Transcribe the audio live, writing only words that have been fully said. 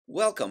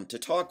Welcome to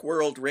Talk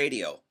World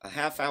Radio, a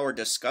half-hour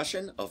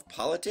discussion of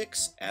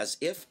politics as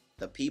if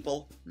the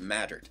people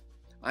mattered.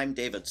 I'm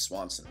David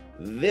Swanson.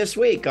 This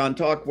week on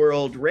Talk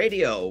World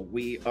Radio,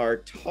 we are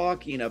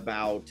talking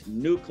about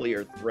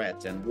nuclear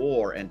threat and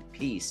war and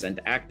peace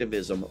and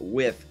activism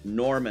with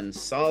Norman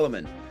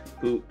Solomon,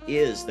 who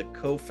is the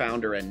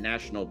co-founder and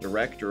national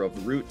director of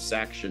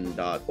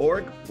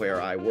rootsaction.org,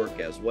 where I work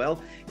as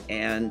well,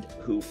 and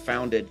who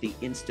founded the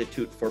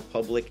Institute for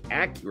Public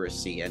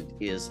Accuracy and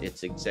is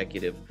its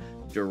executive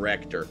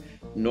director.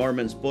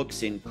 Norman's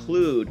books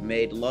include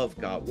Made Love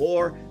Got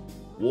War,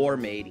 War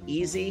Made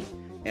Easy,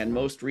 and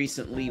most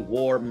recently,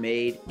 War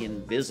Made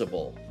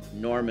Invisible.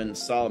 Norman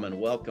Solomon,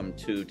 welcome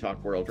to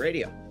Talk World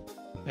Radio.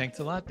 Thanks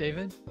a lot,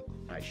 David.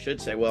 I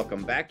should say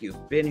welcome back.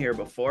 You've been here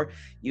before.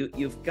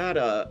 You've got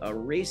a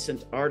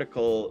recent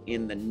article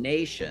in The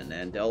Nation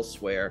and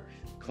elsewhere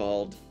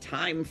called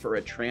Time for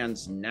a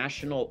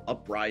Transnational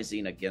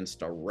Uprising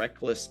Against a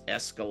Reckless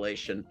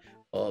Escalation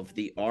of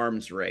the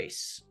Arms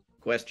Race.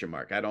 Question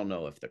mark. I don't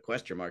know if the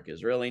question mark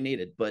is really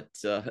needed, but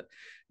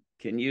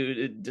can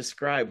you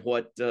describe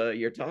what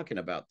you're talking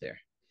about there?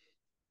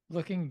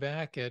 Looking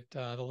back at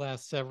the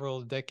last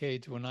several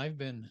decades when I've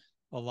been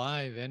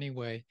alive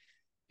anyway,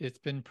 it's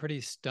been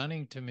pretty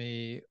stunning to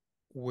me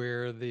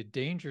where the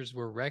dangers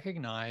were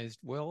recognized.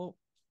 Well,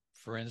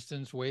 for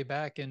instance, way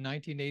back in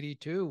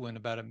 1982, when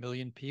about 1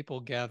 million people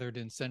gathered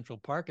in Central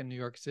Park in New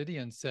York City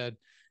and said,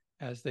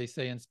 as they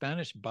say in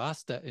Spanish,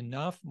 basta,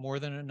 enough, more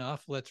than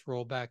enough, let's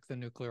roll back the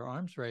nuclear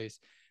arms race.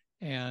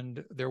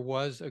 And there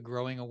was a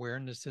growing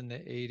awareness in the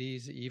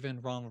 80s.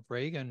 Even Ronald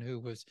Reagan, who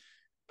was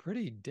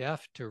pretty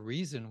deaf to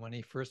reason when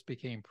he first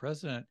became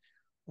president,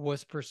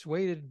 was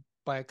persuaded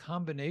by a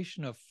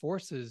combination of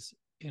forces,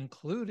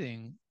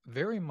 including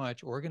very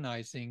much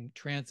organizing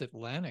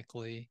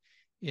transatlantically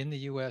in the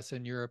US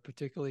and Europe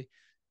particularly,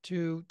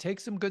 to take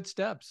some good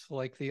steps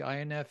like the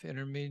INF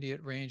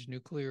Intermediate Range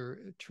Nuclear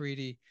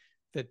Treaty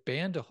that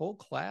banned a whole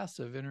class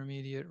of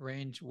intermediate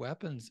range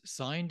weapons,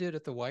 signed it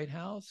at the White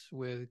House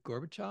with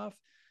Gorbachev.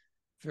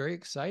 Very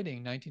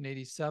exciting,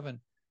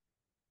 1987.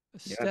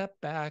 Step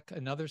back,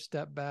 another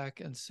step back.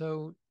 And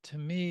so to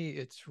me,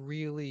 it's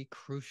really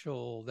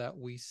crucial that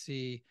we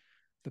see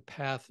the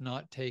path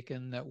not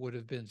taken that would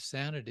have been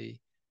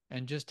sanity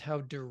and just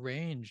how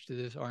deranged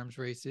this arms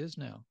race is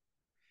now.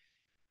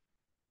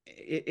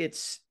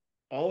 It's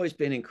always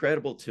been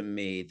incredible to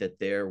me that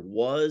there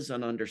was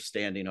an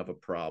understanding of a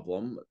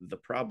problem. The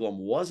problem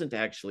wasn't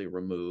actually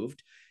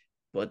removed,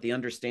 but the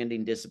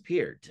understanding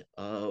disappeared.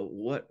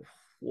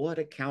 What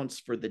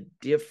accounts for the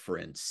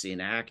difference in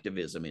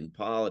activism, in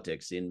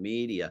politics, in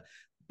media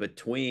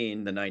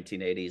between the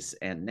 1980s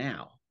and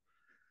now?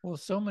 Well,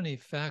 so many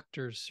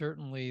factors.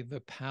 Certainly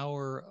the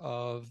power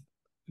of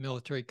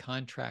military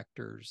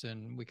contractors,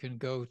 and we can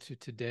go to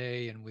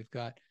today and we've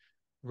got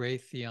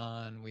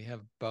Raytheon, we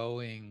have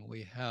Boeing,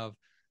 we have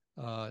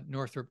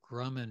Northrop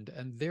Grumman,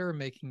 and they're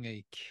making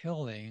a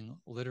killing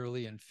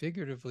literally and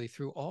figuratively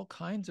through all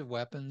kinds of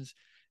weapons.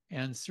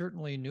 And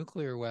certainly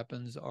nuclear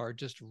weapons are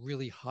just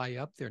really high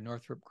up there.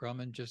 Northrop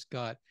Grumman just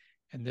got,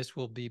 and this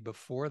will be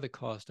before the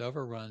cost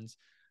overruns,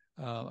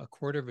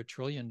 $250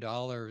 billion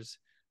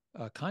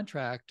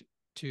contract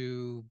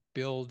to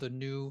build a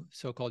new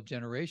so-called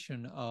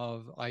generation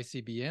of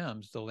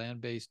ICBMs, the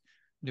land-based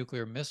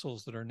nuclear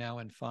missiles that are now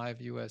in 5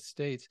 US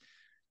states.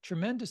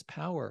 Tremendous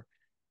power.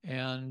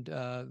 And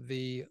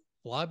the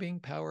lobbying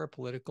power,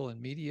 political and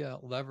media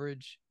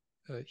leverage,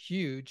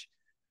 huge.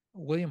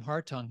 William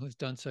Hartung, who's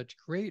done such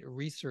great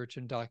research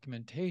and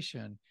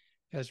documentation,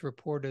 has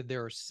reported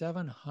there are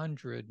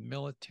 700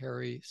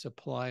 military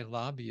supply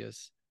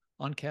lobbyists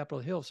on Capitol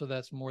Hill. So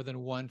that's more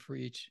than one for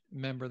each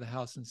member of the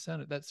House and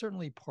Senate. That's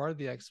certainly part of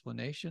the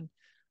explanation.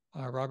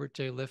 Robert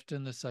J.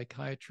 Lifton, the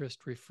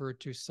psychiatrist,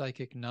 referred to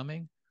psychic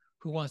numbing.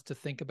 Who wants to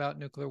think about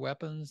nuclear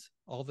weapons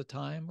all the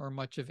time or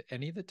much of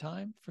any of the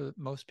time for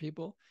most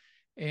people?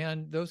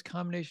 And those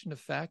combination of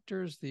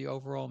factors, the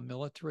overall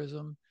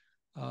militarism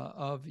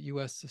of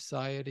US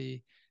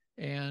society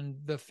and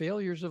the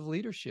failures of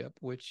leadership,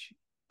 which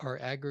are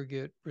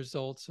aggregate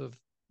results of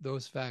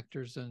those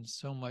factors and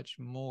so much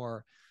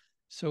more.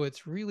 So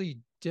it's really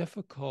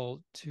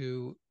difficult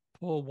to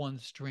pull one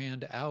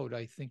strand out.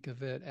 I think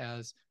of it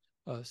as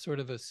a sort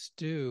of a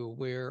stew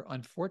where,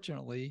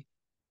 unfortunately,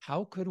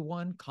 how could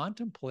one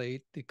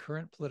contemplate the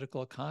current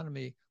political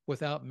economy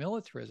without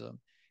militarism?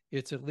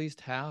 It's at least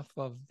half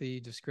of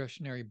the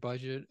discretionary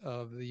budget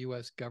of the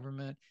US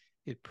government.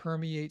 It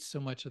permeates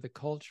so much of the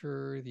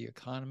culture, the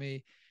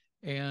economy,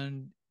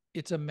 and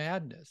it's a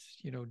madness.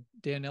 You know,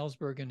 Dan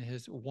Ellsberg in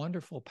his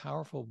wonderful,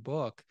 powerful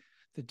book,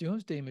 The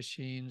Doomsday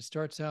Machine,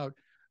 starts out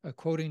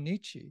quoting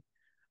Nietzsche,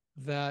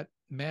 that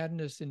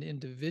madness in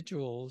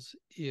individuals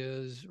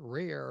is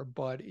rare,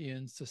 but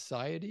in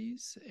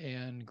societies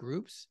and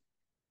groups,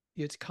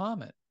 it's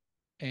common.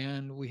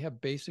 And we have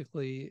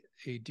basically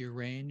a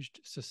deranged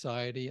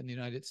society in the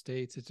United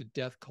States. It's a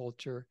death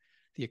culture.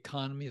 The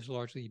economy is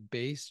largely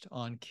based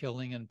on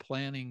killing and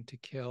planning to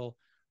kill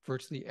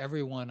virtually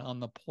everyone on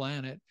the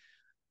planet.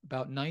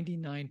 about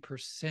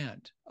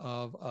 99%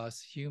 of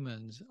us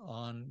humans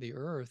on the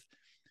earth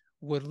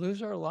would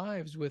lose our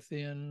lives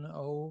within,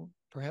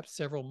 perhaps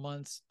several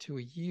months to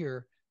a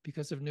year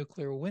because of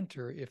nuclear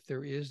winter if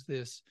there is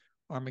this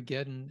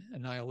Armageddon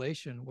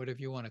annihilation, whatever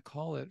you want to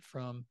call it,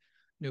 from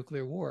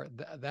nuclear war.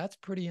 That's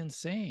pretty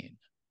insane.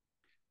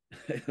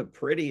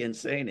 Pretty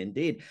insane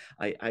indeed.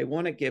 I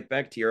want to get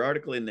back to your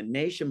article in The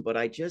Nation, but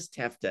I just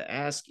have to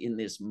ask, in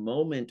this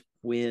moment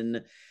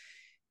when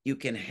you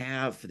can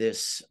have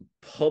this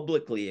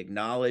publicly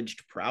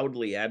acknowledged,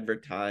 proudly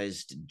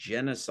advertised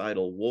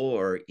genocidal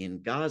war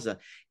in Gaza,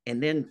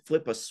 and then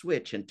flip a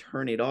switch and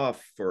turn it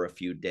off for a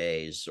few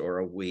days or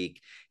a week,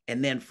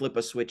 and then flip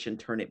a switch and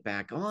turn it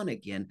back on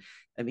again.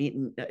 I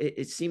mean,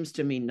 it seems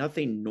to me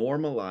nothing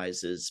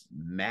normalizes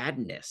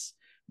madness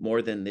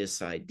more than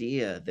this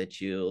idea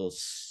that you'll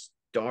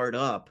start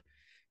up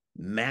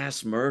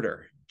mass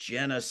murder,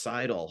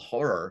 genocidal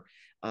horror,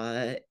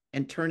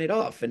 and turn it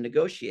off and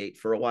negotiate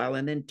for a while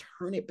and then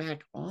turn it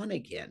back on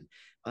again.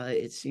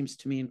 It seems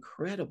to me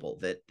incredible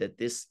that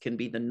this can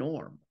be the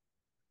norm.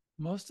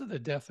 Most of the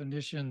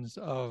definitions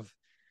of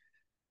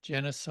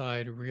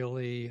genocide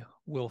really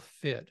will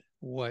fit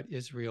what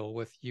Israel,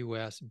 with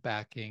U.S.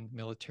 backing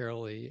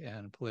militarily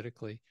and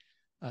politically,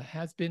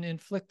 has been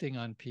inflicting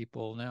on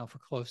people now for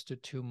close to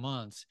 2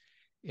 months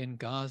in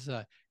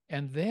Gaza.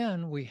 And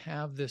then we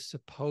have this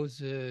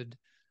supposed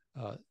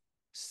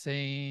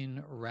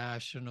sane,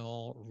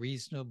 rational,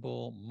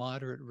 reasonable,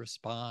 moderate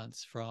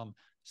response from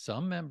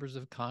some members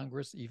of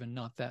Congress, even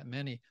not that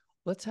many.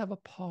 Let's have a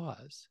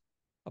pause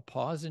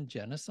in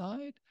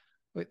genocide.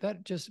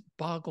 That just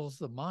boggles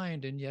the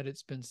mind, and yet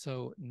it's been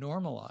so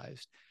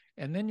normalized.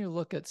 And then you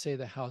look at, say,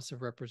 the House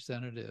of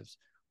Representatives,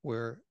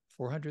 where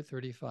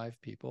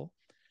 435 people,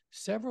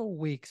 several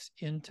weeks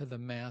into the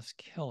mass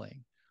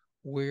killing,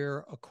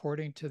 where,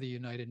 according to the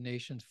United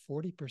Nations,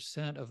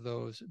 40% of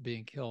those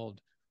being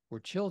killed were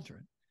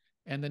children.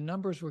 And the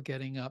numbers were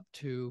getting up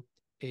to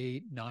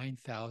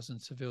 9,000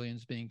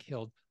 civilians being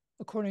killed.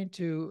 According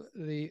to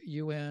the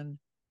UN,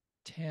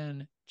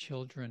 10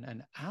 children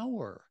an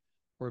hour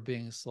were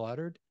being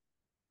slaughtered.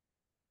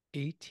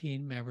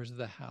 18 members of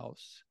the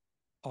House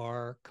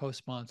are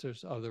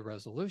co-sponsors of the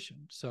resolution.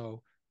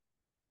 So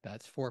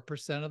that's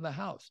 4% of the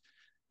House.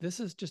 This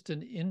is just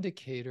an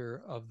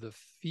indicator of the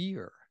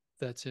fear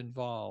that's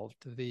involved,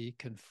 the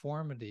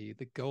conformity,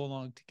 the go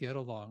along to get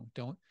along.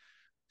 Don't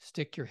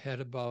stick your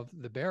head above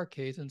the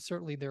barricades. And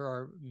certainly there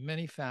are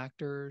many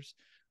factors.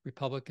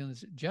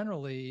 Republicans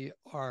generally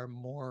are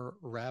more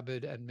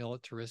rabid and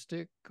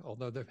militaristic,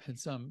 although there have been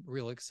some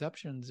real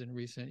exceptions in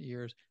recent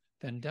years,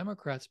 than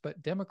Democrats.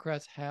 But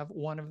Democrats have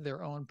one of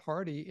their own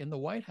party in the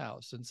White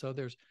House. And so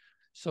there's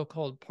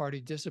so-called party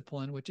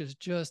discipline, which is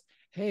just,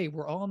 hey,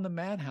 we're all in the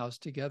madhouse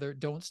together.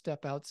 Don't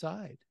step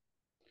outside.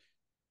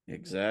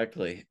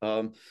 Exactly.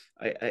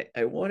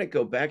 I want to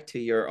go back to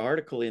your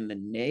article in The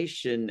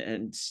Nation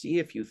and see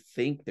if you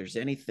think there's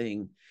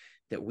anything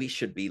that we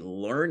should be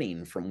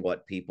learning from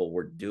what people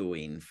were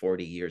doing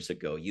 40 years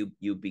ago.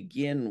 You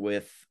begin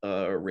with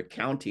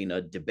recounting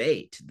a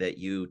debate that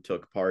you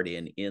took part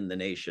in The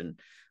Nation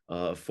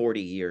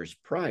 40 years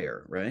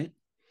prior, right?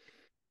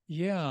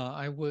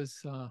 Yeah,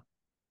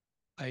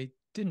 I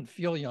didn't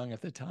feel young at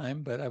the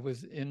time, but I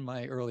was in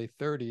my early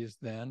 30s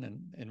then.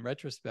 And in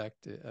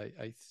retrospect,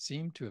 I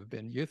seem to have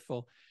been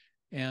youthful.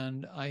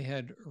 And I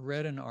had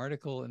read an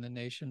article in The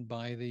Nation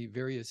by the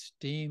very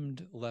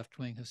esteemed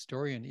left-wing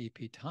historian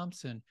E.P.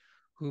 Thompson,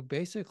 who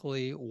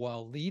basically,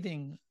 while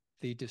leading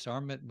the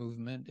disarmament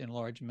movement in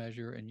large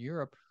measure in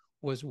Europe,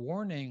 was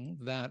warning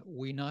that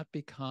we not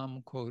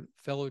become, quote,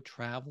 fellow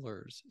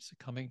travelers,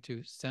 succumbing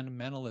to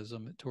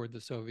sentimentalism toward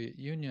the Soviet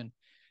Union.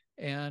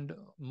 And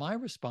my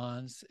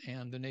response,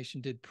 and The Nation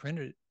did print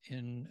it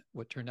in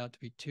what turned out to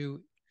be 2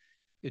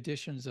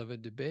 editions of a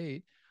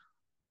debate,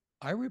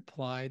 I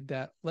replied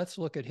that let's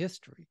look at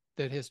history,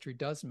 that history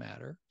does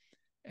matter,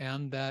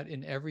 and that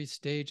in every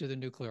stage of the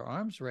nuclear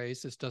arms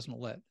race, this doesn't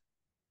let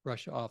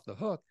Russia off the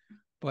hook,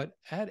 but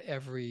at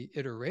every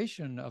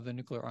iteration of the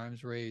nuclear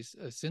arms race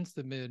since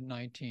the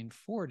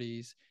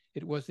mid-1940s,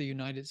 it was the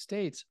United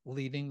States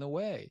leading the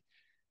way.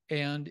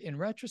 And in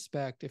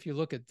retrospect, if you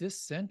look at this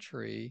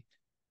century,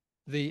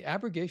 the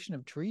abrogation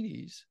of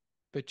treaties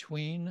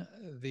between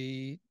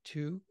the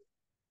 2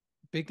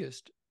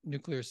 biggest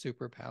nuclear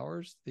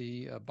superpowers,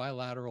 the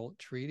bilateral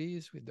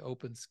treaties with the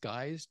Open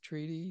Skies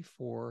Treaty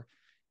for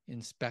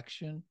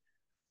inspection.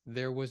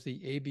 There was the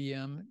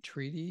ABM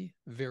Treaty,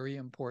 very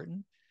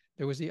important.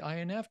 There was the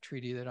INF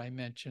Treaty that I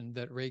mentioned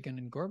that Reagan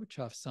and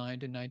Gorbachev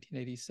signed in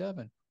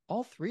 1987.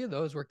 All 3 of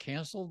those were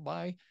canceled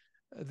by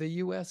the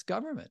US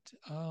government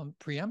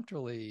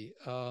preemptorily,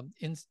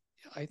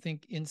 I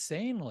think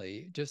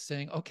insanely, just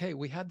saying, okay,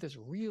 we had this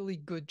really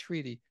good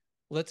treaty,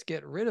 let's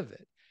get rid of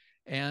it.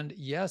 And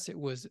yes, it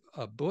was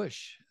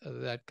Bush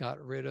that got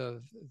rid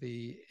of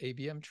the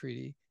ABM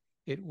treaty.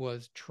 It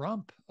was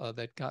Trump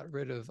that got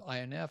rid of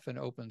INF and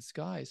Open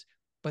Skies,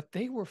 but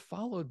they were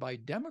followed by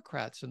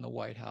Democrats in the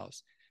White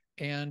House.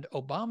 And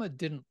Obama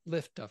didn't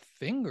lift a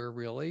finger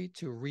really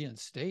to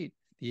reinstate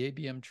the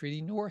ABM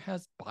treaty, nor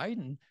has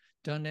Biden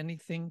done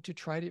anything to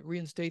try to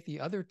reinstate the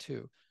other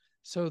two.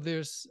 So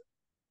there's,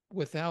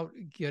 without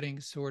getting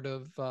sort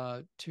of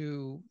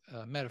too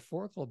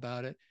metaphorical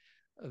about it,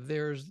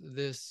 there's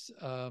this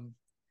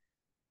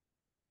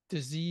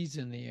disease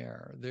in the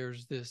air.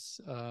 There's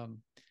this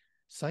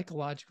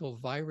psychological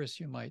virus,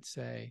 you might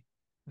say,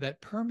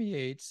 that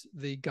permeates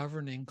the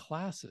governing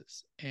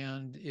classes,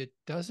 and it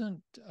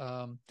doesn't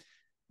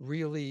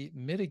really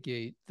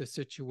mitigate the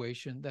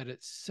situation that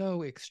it's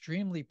so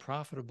extremely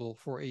profitable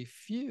for a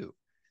few.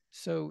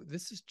 So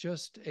this is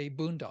just a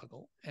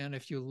boondoggle. And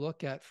if you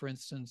look at, for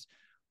instance,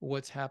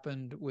 what's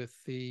happened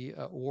with the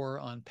war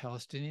on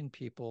Palestinian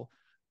people,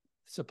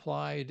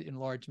 supplied in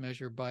large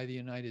measure by the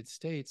United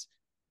States,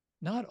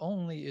 not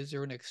only is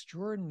there an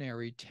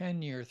extraordinary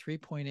 10-year,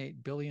 $3.8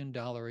 billion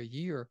a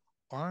year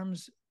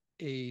arms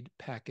aid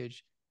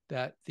package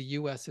that the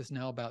U.S. is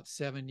now about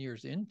 7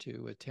 years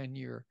into, a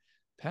 10-year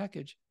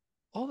package,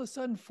 all of a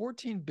sudden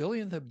 $14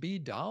 billion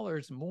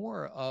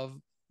more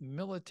of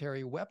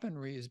military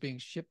weaponry is being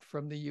shipped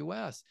from the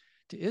U.S.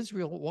 to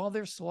Israel while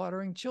they're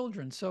slaughtering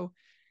children. So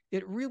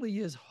it really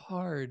is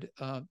hard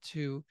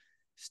to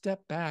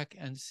step back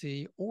and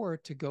see, or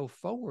to go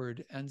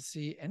forward and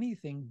see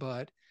anything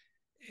but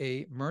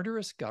a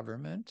murderous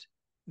government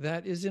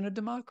that is in a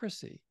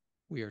democracy,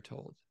 we are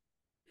told.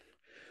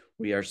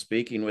 We are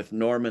speaking with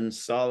Norman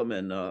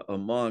Solomon,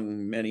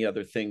 among many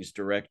other things,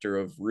 director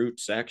of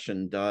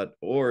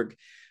rootsaction.org.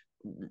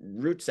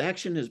 Roots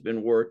Action has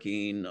been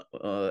working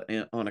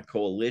on a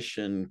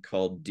coalition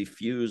called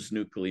Diffuse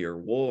Nuclear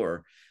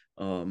War.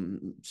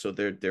 So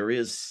there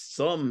is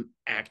some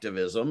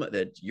activism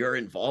that you're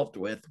involved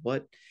with.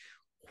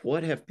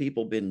 What have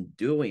people been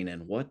doing,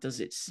 and what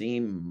does it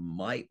seem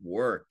might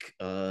work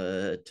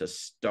to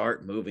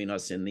start moving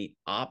us in the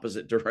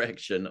opposite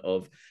direction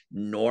of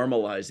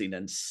normalizing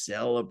and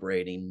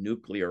celebrating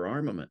nuclear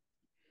armament?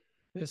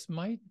 This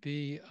might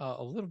be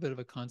a little bit of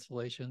a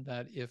consolation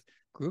that if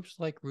groups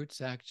like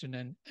Roots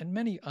Action and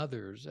many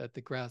others at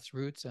the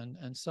grassroots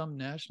and some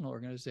national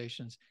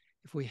organizations,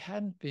 if we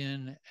hadn't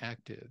been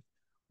active,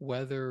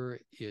 whether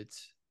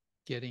it's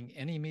getting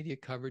any media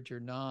coverage or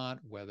not,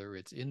 whether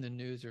it's in the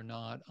news or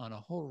not, on a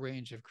whole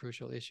range of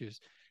crucial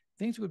issues,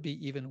 things would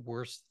be even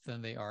worse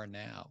than they are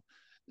now.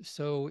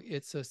 So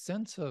it's a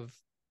sense of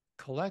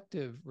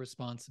collective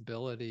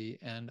responsibility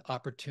and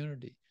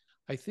opportunity.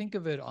 I think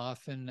of it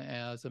often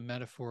as a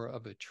metaphor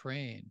of a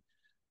train,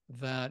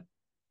 that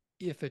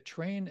if a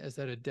train is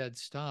at a dead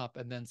stop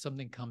and then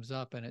something comes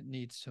up and it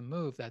needs to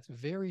move, that's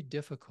very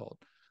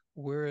difficult.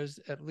 Whereas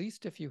at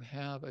least if you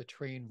have a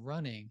train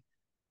running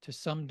to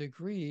some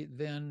degree,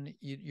 then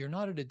you're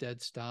not at a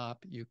dead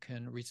stop. You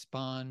can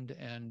respond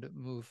and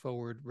move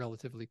forward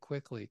relatively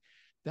quickly.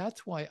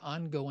 That's why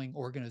ongoing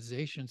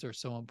organizations are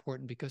so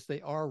important, because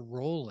they are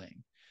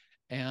rolling.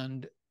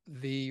 And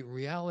the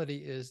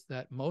reality is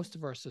that most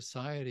of our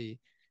society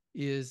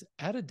is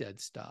at a dead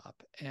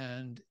stop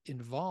and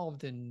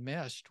involved and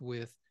meshed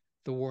with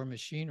the war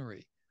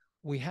machinery.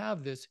 We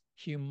have this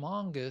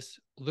humongous,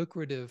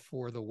 lucrative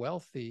for the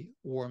wealthy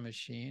war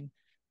machine.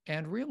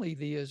 And really,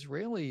 the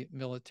Israeli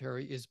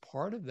military is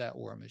part of that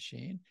war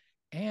machine.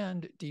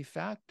 And de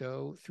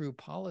facto, through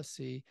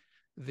policy,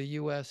 the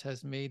U.S.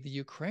 has made the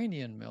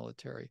Ukrainian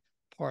military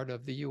part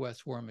of the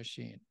U.S. war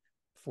machine.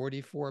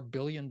 $44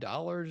 billion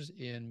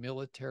in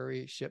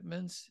military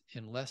shipments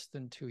in less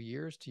than 2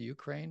 years to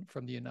Ukraine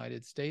from the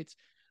United States.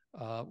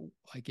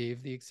 I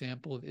gave the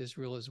example of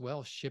Israel as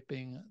well,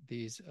 shipping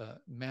these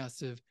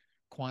massive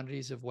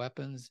quantities of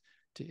weapons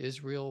to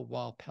Israel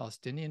while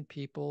Palestinian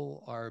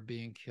people are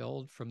being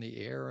killed from the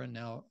air and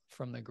now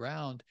from the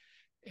ground.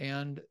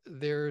 And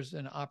there's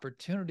an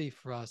opportunity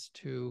for us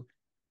to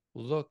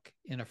look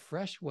in a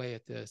fresh way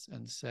at this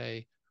and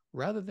say,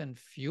 rather than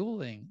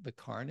fueling the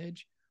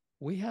carnage,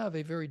 we have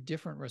a very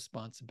different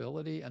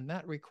responsibility, and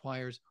that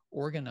requires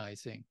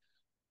organizing.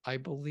 I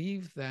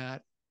believe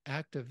that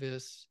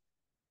activists,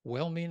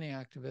 well-meaning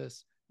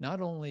activists, not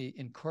only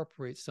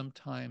incorporate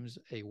sometimes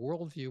a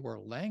worldview or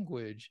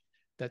language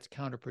that's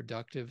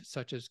counterproductive,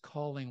 such as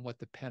calling what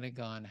the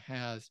Pentagon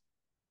has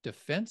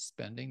defense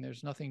spending.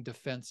 There's nothing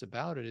defense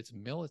about it. It's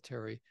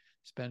military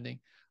spending.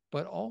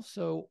 But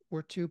also,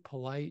 we're too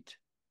polite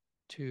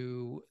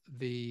to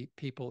the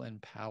people in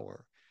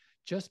power.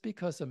 Just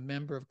because a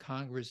member of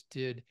Congress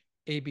did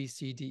A, B,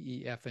 C, D,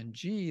 E, F, and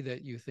G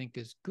that you think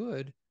is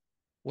good,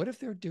 what if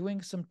they're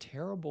doing some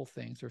terrible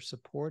things or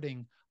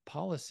supporting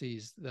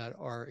policies that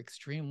are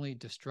extremely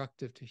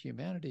destructive to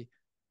humanity?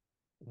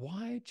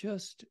 Why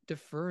just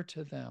defer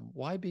to them?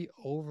 Why be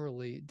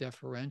overly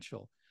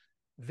deferential?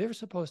 They're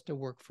supposed to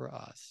work for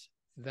us.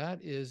 That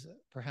is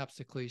perhaps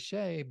a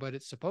cliche, but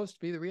it's supposed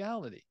to be the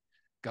reality.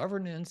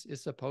 Governance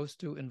is supposed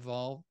to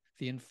involve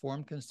the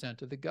informed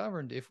consent of the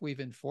governed. If we've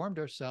informed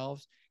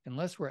ourselves,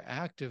 unless we're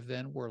active,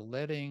 then we're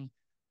letting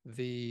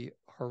the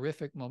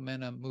horrific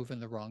momentum move in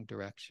the wrong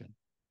direction.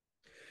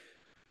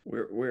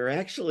 We're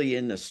actually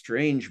in a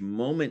strange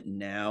moment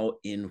now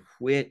in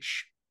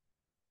which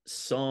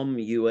some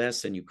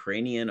US and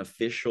Ukrainian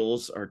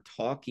officials are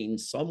talking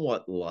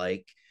somewhat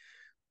like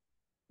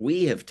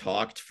we have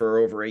talked for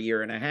over a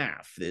year and a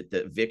half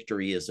that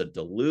victory is a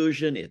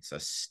delusion. It's a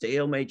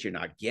stalemate. You're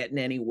not getting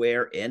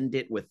anywhere. End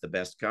it with the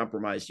best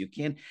compromise you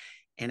can.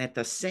 And at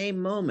the same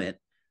moment,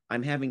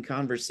 I'm having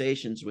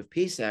conversations with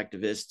peace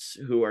activists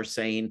who are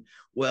saying,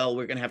 well,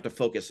 we're going to have to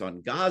focus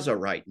on Gaza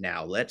right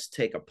now. Let's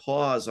take a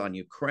pause on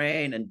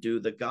Ukraine and do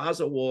the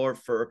Gaza war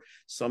for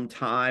some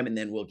time, and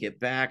then we'll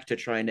get back to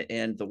trying to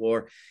end the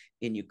war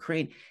in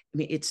Ukraine. I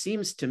mean, it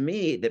seems to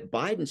me that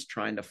Biden's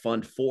trying to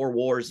fund 4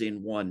 wars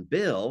in one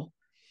bill.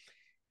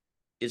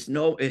 Is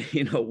no,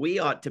 we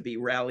ought to be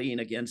rallying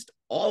against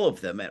all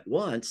of them at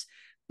once.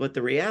 But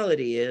the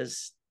reality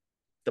is,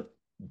 the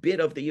bit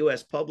of the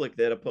US public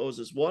that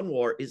opposes one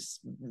war is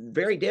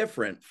very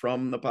different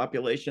from the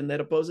population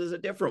that opposes a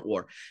different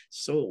war.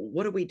 So,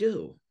 what do we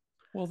do?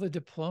 Well, the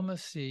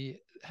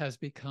diplomacy has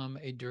become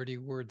a dirty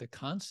word. The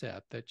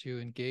concept that you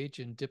engage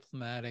in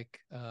diplomatic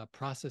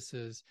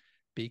processes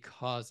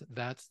because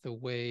that's the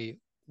way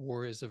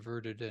war is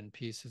averted and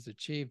peace is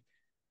achieved.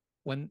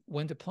 When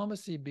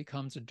diplomacy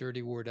becomes a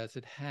dirty word, as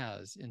it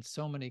has in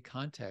so many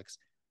contexts,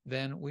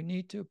 then we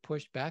need to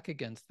push back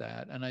against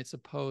that. And I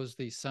suppose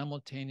the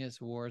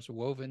simultaneous wars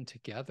woven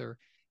together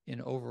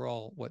in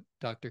overall what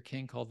Dr.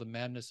 King called the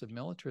madness of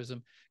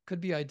militarism could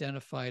be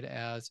identified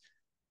as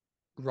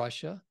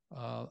Russia,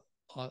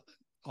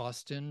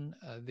 Austin,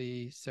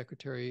 the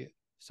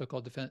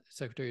so-called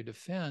Secretary of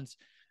Defense,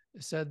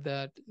 said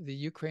that the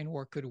Ukraine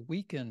war could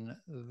weaken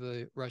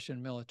the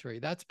Russian military.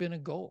 That's been a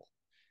goal.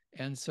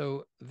 And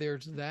so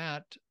there's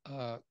that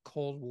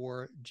Cold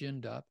War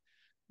ginned up.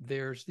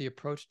 There's the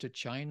approach to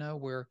China,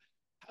 where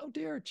how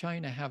dare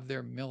China have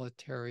their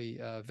military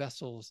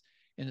vessels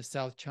in the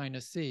South China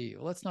Sea?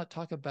 Let's not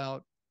talk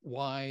about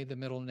why the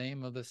middle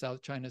name of the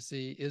South China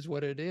Sea is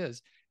what it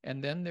is.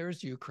 And then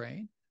there's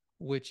Ukraine,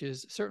 which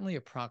is certainly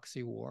a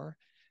proxy war.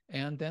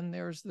 And then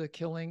there's the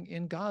killing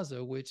in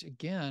Gaza, which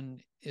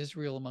again,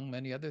 Israel, among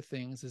many other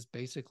things, is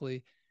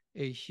basically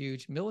a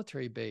huge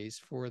military base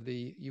for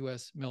the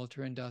US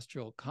military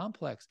industrial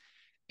complex.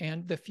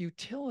 And the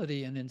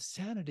futility and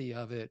insanity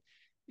of it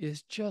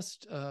is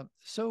just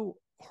so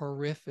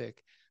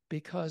horrific,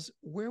 because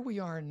where we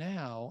are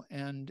now,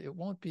 and it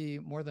won't be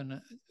more than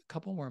a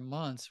couple more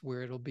months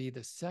where it'll be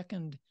the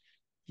second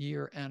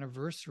year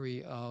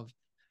anniversary of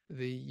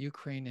the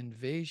Ukraine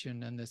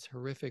invasion and this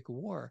horrific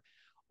war,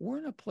 we're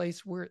in a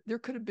place where there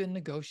could have been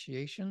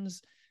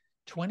negotiations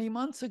 20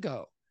 months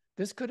ago.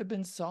 This could have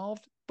been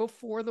solved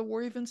before the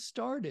war even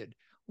started.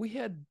 We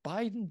had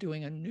Biden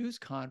doing a news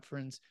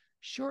conference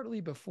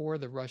shortly before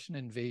the Russian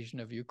invasion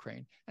of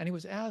Ukraine, and he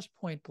was asked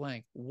point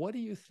blank, what do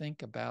you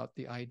think about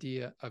the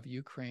idea of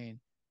Ukraine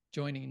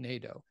joining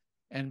NATO?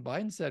 And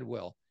Biden said,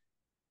 well,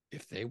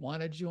 if they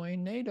want to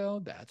join NATO,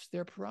 that's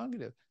their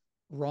prerogative.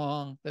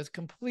 Wrong. That's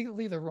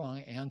completely the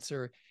wrong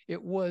answer.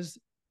 It was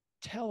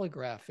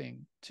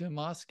telegraphing to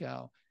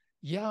Moscow,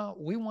 yeah,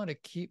 we want to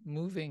keep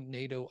moving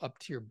NATO up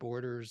to your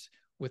borders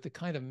with the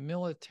kind of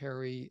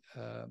military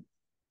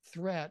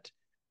threat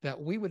that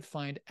we would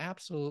find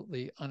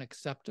absolutely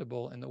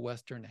unacceptable in the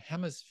Western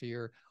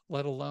Hemisphere,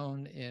 let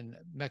alone in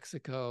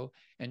Mexico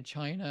and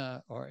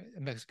China, or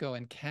Mexico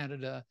and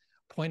Canada,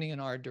 pointing in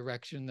our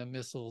direction the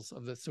missiles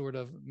of the sort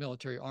of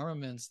military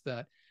armaments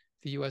that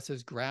the US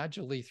has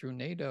gradually, through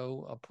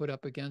NATO, put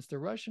up against the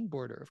Russian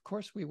border. Of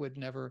course, we would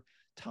never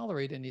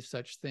tolerate any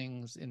such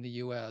things in the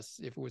US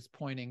if it was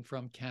pointing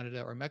from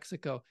Canada or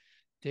Mexico.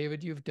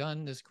 David, you've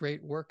done this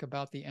great work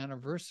about the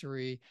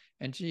anniversary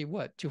and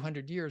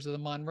 200 years of the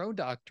Monroe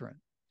Doctrine.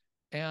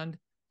 And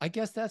I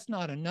guess that's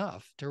not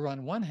enough to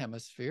run one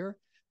hemisphere.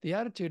 The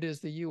attitude is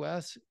the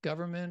US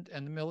government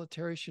and the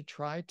military should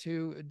try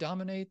to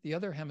dominate the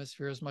other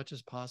hemisphere as much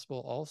as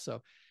possible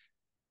also.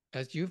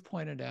 As you've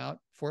pointed out,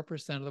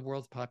 4% of the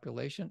world's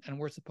population, and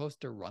we're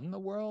supposed to run the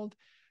world.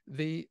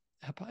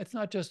 It's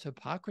not just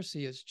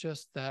hypocrisy, it's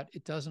just that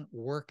it doesn't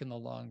work in the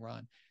long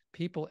run.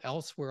 People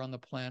elsewhere on the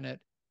planet,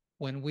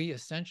 when we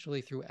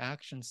essentially through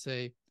action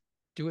say,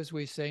 do as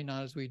we say,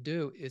 not as we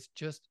do, it's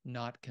just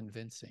not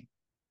convincing.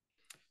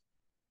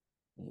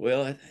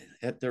 Well,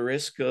 at the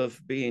risk of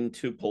being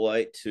too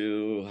polite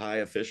to high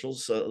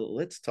officials,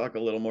 let's talk a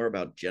little more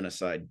about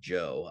Genocide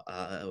Joe,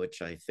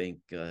 which I think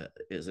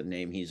is a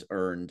name he's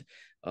earned.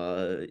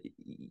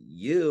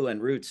 You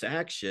and Roots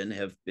Action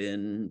have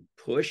been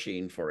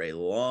pushing for a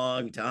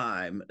long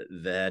time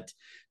that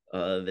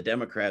the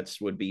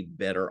Democrats would be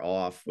better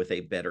off with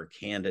a better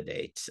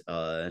candidate,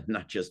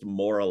 not just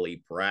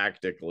morally,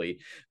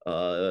 practically,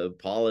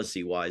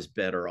 policy-wise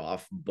better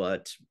off,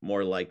 but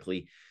more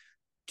likely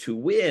to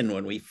win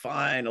when we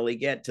finally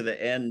get to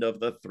the end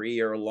of the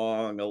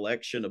 3-year-long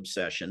election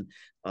obsession.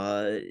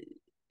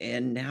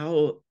 And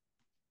now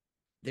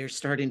there's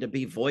starting to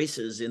be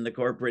voices in the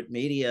corporate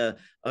media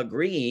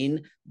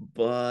agreeing,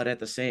 but at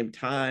the same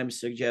time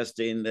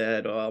suggesting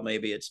that, well,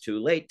 maybe it's too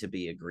late to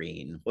be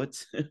agreeing.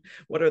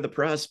 What are the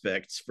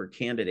prospects for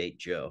candidate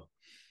Joe?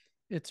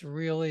 It's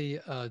really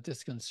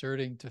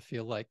disconcerting to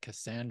feel like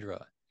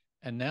Cassandra.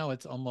 And now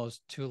it's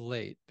almost too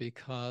late,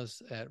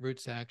 because at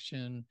Roots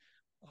Action,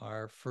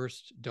 our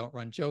first Don't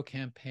Run Joe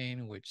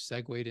campaign, which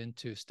segued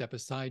into Step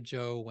Aside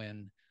Joe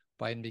when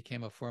Biden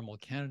became a formal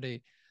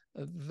candidate.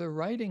 The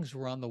writings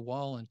were on the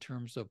wall in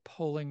terms of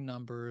polling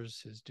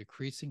numbers, his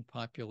decreasing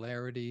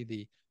popularity,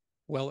 the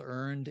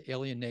well-earned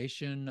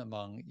alienation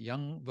among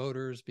young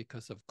voters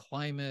because of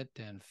climate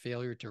and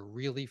failure to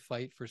really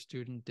fight for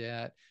student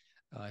debt,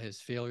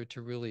 his failure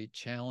to really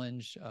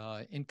challenge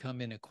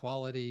income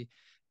inequality,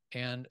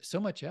 and so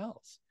much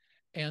else.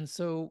 And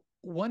so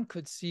one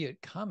could see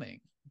it coming,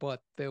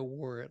 but there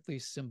were at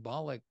least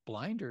symbolic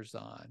blinders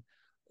on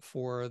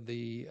for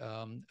the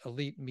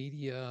elite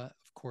media,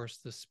 of course,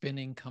 the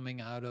spinning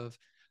coming out of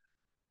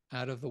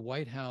the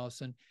White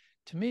House. And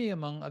to me,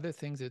 among other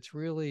things, it's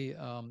really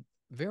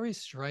very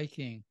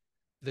striking,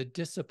 the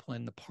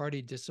discipline, the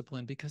party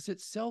discipline, because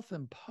it's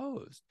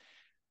self-imposed.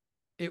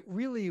 It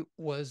really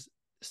was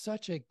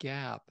such a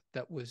gap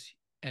that was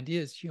and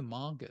is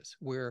humongous,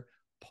 where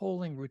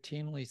polling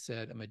routinely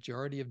said a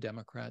majority of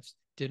Democrats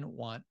didn't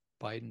want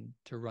Biden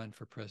to run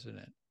for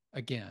president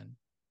again.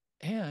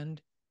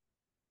 And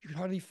you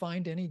hardly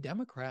find any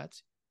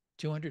Democrats,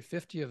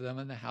 250 of them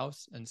in the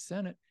House and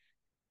Senate,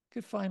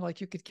 could find, like,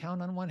 you could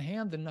count on one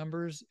hand the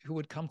numbers who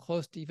would come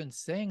close to even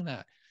saying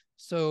that.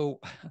 So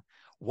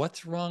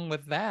what's wrong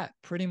with that?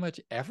 Pretty much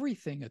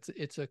everything.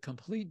 It's a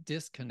complete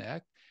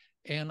disconnect.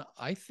 And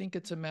I think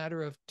it's a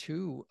matter of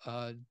two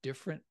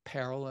different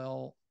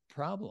parallel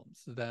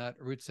problems that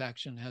Roots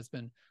Action has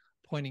been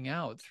pointing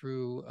out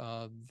through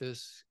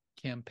this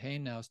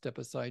campaign now, Step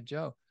Aside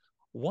Joe.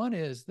 One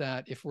is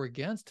that if we're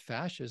against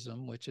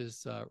fascism, which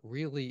is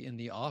really in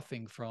the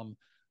offing from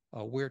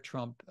where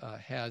Trump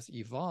has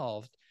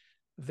evolved,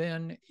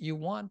 then you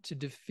want to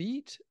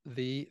defeat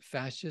the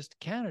fascist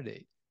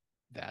candidate.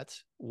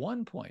 That's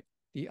one point.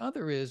 The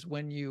other is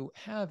when you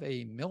have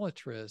a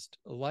militarist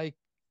like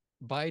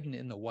Biden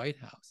in the White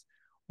House,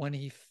 when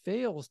he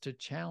fails to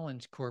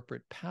challenge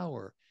corporate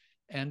power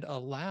and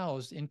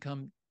allows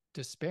income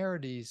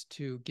disparities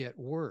to get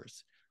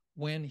worse,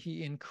 when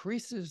he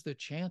increases the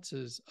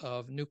chances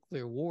of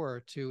nuclear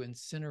war to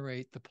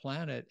incinerate the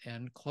planet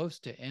and close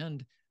to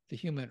end the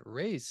human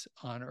race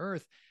on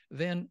Earth,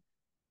 then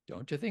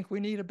don't you think we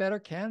need a better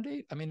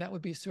candidate? I mean, that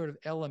would be sort of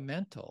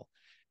elemental.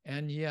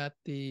 And yet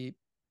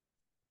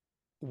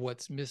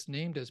what's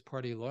misnamed as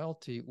party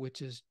loyalty,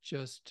 which is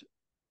just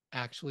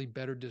actually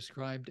better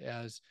described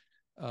as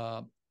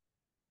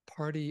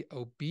party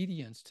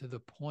obedience to the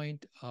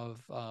point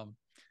of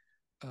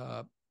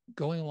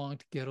going along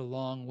to get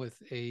along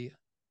with a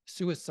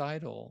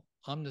suicidal,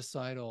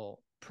 omnicidal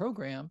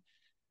program,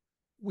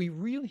 we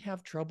really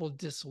have trouble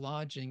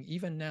dislodging,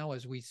 even now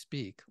as we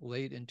speak,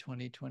 late in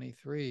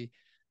 2023,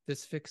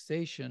 this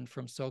fixation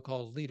from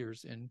so-called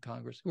leaders in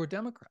Congress who are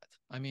Democrats.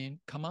 I mean,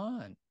 come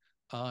on.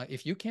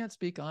 If you can't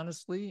speak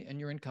honestly and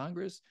you're in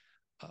Congress,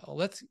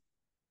 let's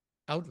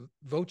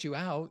vote you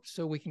out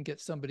so we can get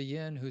somebody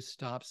in who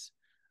stops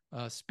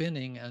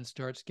spinning and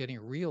starts getting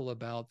real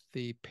about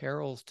the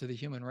perils to the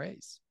human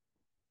race.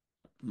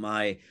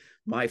 My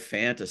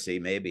fantasy,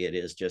 maybe it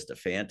is just a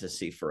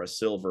fantasy for a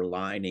silver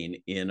lining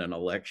in an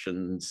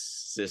election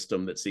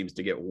system that seems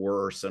to get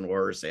worse and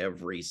worse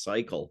every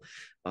cycle,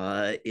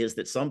 is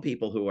that some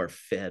people who are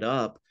fed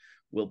up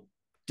will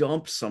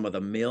dump some of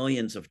the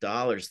millions of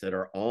dollars that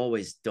are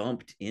always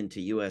dumped into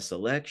US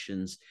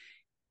elections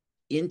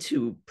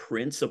into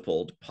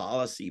principled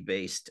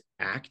policy-based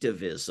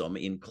activism,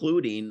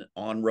 including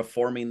on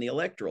reforming the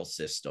electoral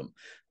system,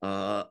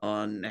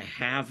 on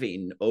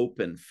having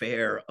open,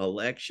 fair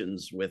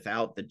elections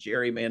without the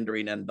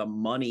gerrymandering and the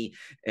money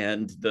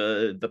and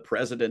the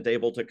president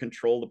able to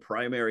control the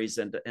primaries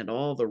and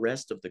all the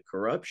rest of the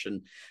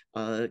corruption,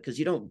 because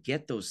you don't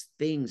get those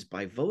things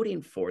by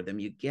voting for them.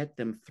 You get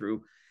them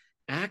through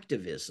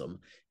activism.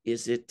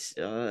 Is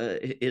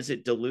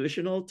it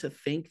delusional to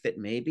think that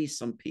maybe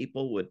some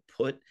people would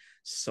put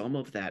some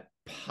of that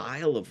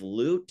pile of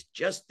loot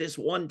just this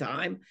one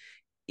time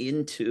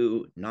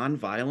into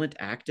nonviolent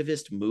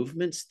activist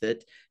movements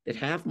that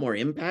have more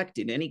impact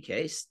in any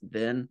case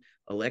than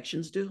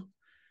elections do?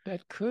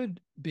 That could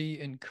be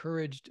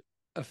encouraged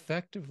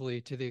effectively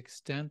to the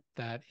extent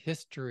that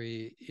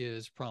history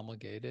is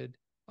promulgated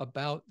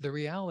about the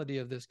reality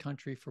of this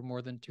country for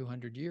more than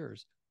 200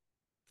 years.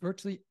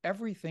 Virtually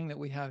everything that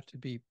we have to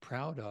be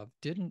proud of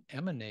didn't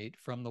emanate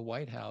from the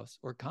White House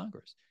or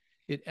Congress.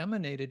 It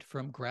emanated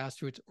from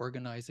grassroots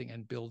organizing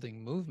and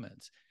building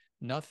movements.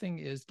 Nothing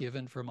is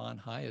given from on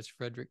high, as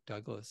Frederick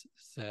Douglass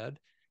said,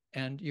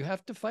 and you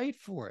have to fight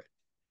for it.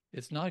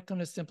 It's not going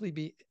to simply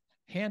be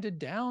handed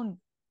down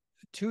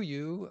to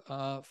you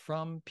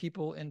from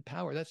people in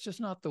power. That's just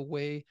not the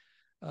way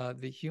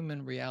the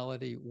human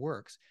reality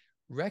works.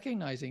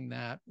 Recognizing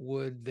that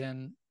would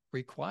then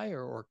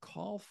require or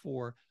call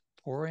for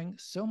pouring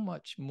so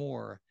much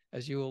more,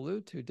 as you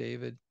allude to,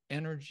 David,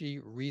 energy,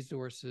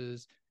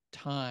 resources,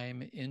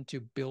 time into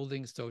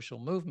building social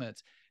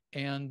movements.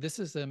 And this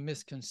is a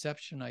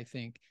misconception, I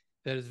think,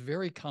 that is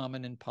very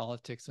common in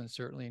politics and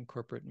certainly in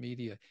corporate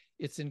media.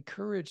 It's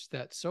encouraged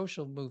that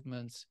social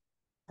movements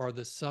are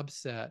the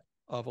subset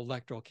of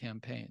electoral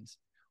campaigns,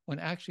 when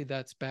actually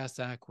that's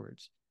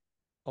backwards.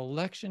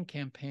 Election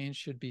campaigns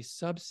should be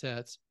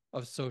subsets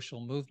of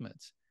social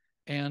movements.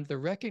 And the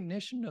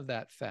recognition of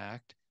that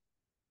fact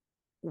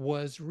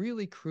was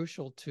really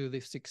crucial to the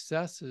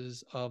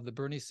successes of the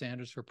Bernie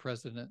Sanders for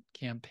president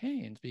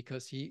campaigns,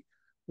 because he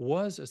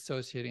was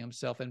associating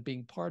himself and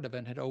being part of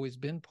and had always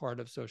been part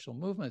of social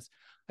movements.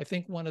 I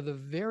think one of the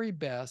very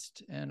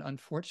best, and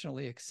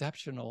unfortunately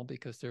exceptional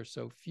because there's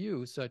so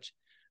few such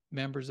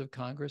members of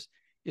Congress,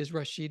 is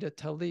Rashida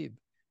Tlaib,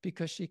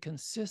 because she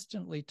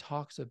consistently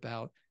talks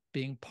about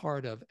being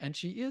part of, and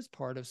she is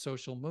part of,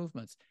 social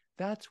movements.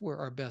 That's where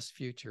our best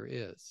future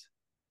is.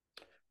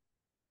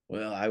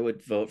 Well, I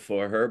would vote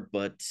for her,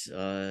 but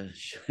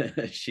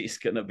she's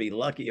going to be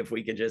lucky if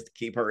we can just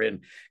keep her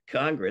in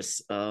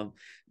Congress.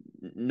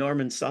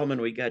 Norman Solomon,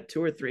 we got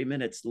 2 or 3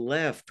 minutes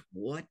left.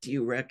 What do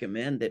you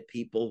recommend that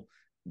people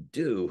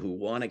do who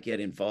want to get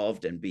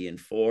involved and be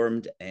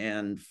informed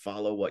and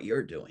follow what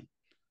you're doing?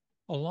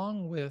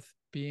 Along with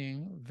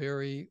being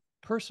very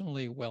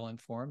personally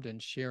well-informed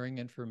and sharing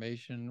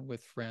information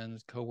with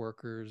friends,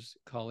 coworkers,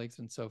 colleagues,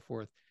 and so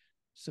forth,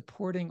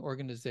 supporting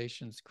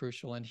organizations is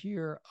crucial. And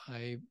here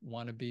I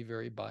want to be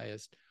very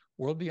biased.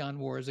 World Beyond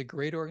War is a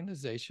great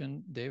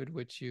organization, David,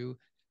 which you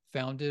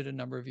founded a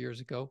number of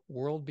years ago,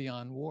 World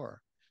Beyond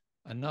War.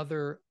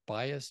 Another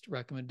biased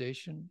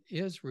recommendation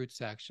is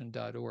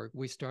rootsaction.org.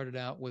 We started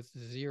out with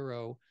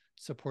 0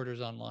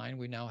 supporters online.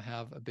 We now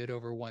have a bit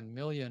over 1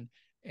 million,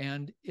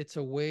 and it's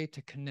a way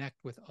to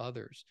connect with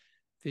others.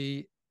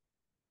 The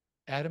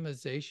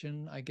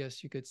atomization, I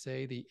guess you could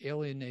say, the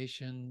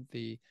alienation,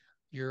 the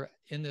you're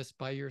in this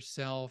by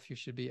yourself, you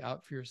should be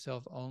out for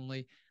yourself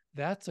only,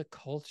 that's a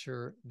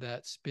culture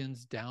that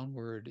spins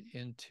downward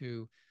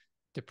into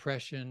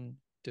depression,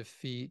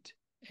 defeat,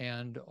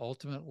 and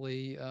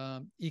ultimately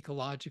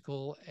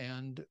ecological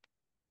and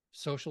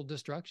social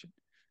destruction.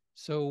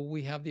 So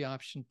we have the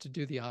option to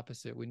do the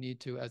opposite. We need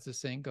to, as the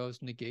saying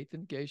goes, negate the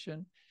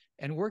negation,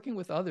 and working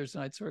with others.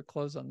 And I'd sort of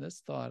close on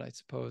this thought, I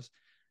suppose.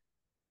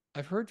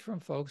 I've heard from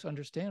folks,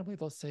 understandably,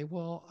 they'll say,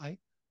 well, I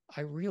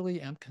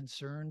really am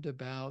concerned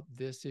about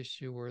this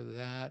issue or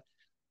that,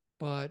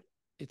 but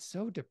it's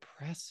so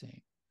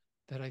depressing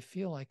that I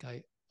feel like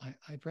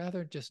I'd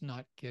rather just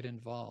not get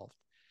involved.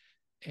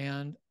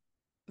 And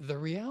the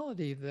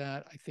reality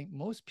that I think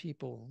most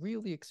people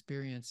really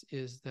experience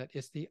is that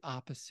it's the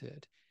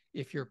opposite.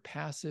 If you're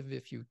passive,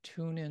 if you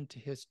tune into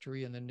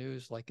history and the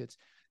news like it's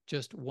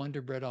just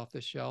Wonder Bread off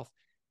the shelf,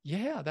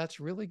 yeah,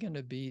 that's really going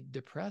to be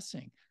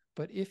depressing.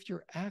 But if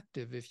you're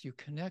active, if you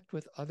connect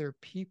with other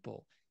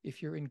people,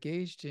 if you're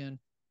engaged in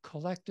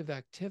collective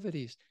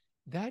activities,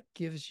 that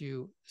gives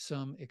you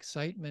some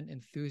excitement,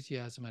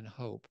 enthusiasm, and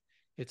hope.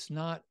 It's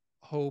not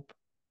hope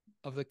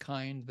of the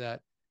kind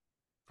that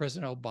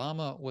President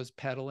Obama was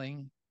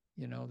peddling.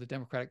 You know, the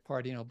Democratic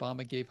Party and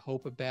Obama gave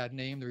hope a bad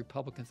name. The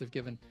Republicans have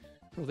given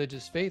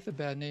religious faith a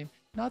bad name.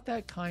 Not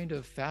that kind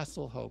of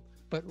facile hope,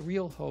 but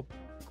real hope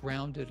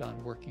grounded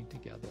on working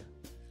together.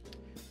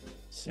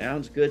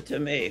 Sounds good to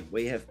me.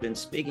 We have been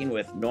speaking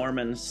with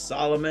Norman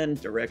Solomon,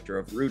 director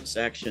of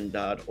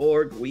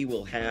rootsaction.org. We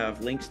will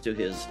have links to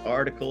his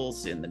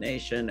articles in The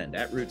Nation and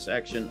at Roots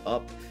Action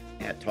up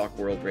at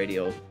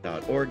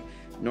talkworldradio.org.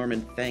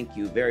 Norman, thank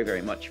you very,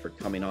 very much for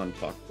coming on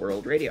Talk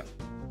World Radio.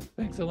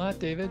 Thanks a lot,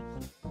 David.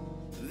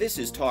 This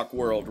is Talk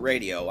World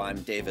Radio.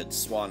 I'm David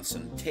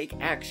Swanson. Take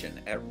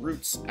action at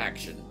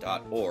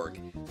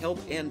rootsaction.org. Help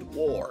end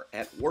war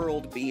at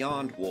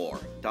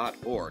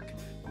worldbeyondwar.org.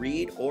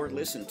 Read or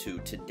listen to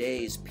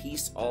today's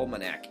Peace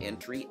Almanac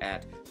entry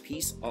at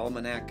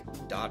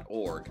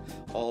peacealmanac.org.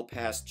 All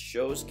past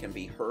shows can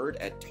be heard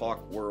at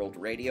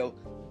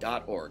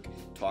talkworldradio.org.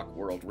 Talk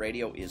World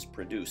Radio is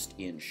produced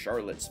in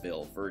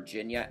Charlottesville,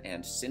 Virginia,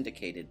 and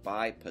syndicated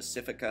by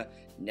Pacifica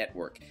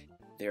Network.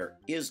 There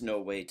is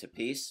no way to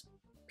peace.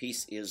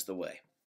 Peace is the way.